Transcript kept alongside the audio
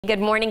Good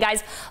morning,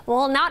 guys.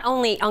 Well, not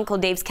only Uncle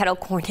Dave's Kettle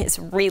Korn is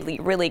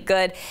really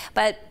good,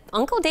 but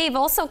Uncle Dave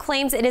also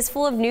claims it is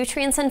full of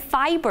nutrients and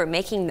fiber,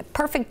 making the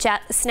perfect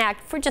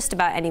snack for just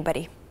about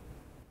anybody.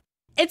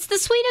 It's the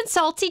sweet and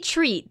salty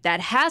treat that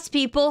has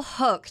people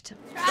hooked.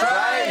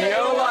 Try it,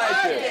 you'll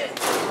like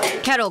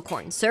it. Kettle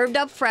Korn, served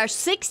up fresh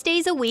 6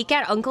 days a week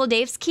at Uncle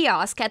Dave's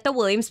kiosk at the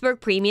Williamsburg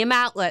Premium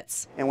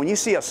Outlets. And when you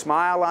see a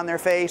smile on their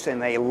face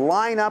and they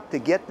line up to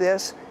get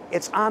this,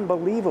 it's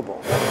unbelievable.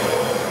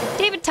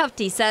 David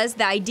Tufte says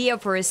the idea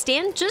for his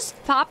stand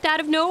just popped out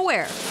of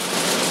nowhere.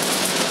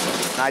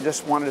 I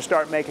just wanted to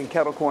start making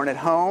kettle corn at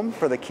home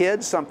for the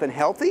kids, something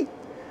healthy.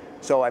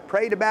 So I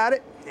prayed about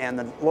it, and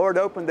the Lord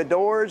opened the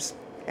doors,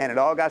 and it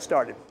all got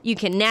started. You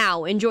can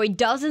now enjoy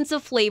dozens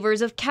of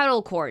flavors of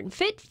kettle corn,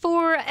 fit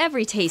for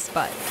every taste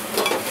bud.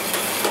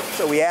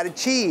 So we added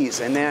cheese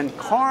and then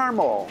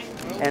caramel,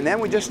 and then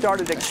we just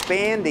started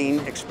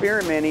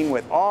experimenting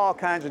with all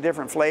kinds of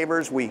different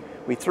flavors. We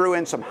threw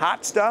in some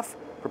hot stuff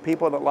for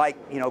people that like,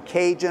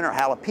 Cajun or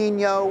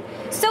jalapeno.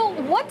 So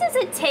what does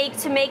it take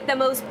to make the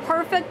most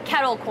perfect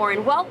kettle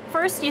corn? Well,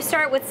 first you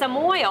start with some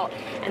oil,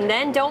 and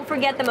then don't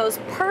forget the most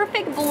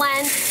perfect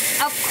blend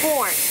of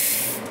corn.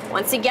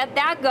 Once you get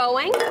that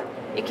going,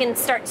 you can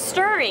start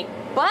stirring,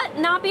 but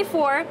not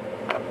before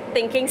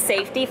thinking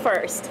safety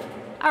first.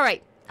 All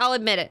right, I'll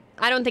admit it.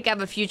 I don't think I have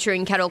a future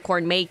in kettle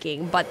corn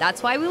making, but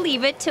that's why we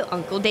leave it to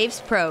Uncle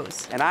Dave's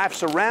pros. And I've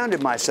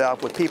surrounded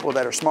myself with people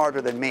that are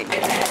smarter than me.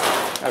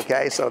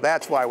 Okay, so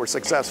that's why we're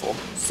successful.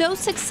 So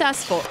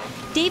successful,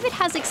 David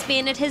has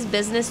expanded his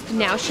business to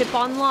now ship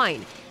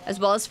online, as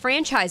well as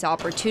franchise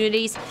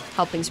opportunities,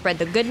 helping spread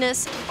the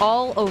goodness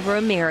all over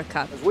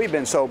America. We've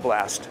been so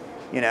blessed,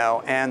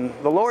 and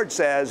the Lord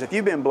says, if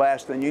you've been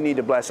blessed, then you need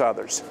to bless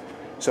others.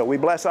 So we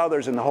bless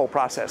others in the whole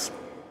process.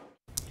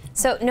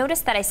 So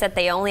notice that I said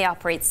they only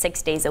operate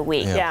 6 days a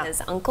week. Yeah.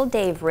 Because Uncle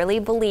Dave really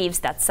believes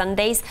that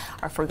Sundays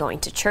are for going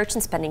to church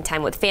and spending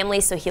time with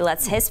family, so he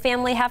lets his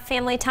family have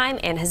family time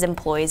and his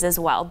employees as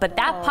well. But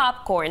that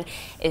popcorn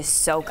is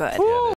so good.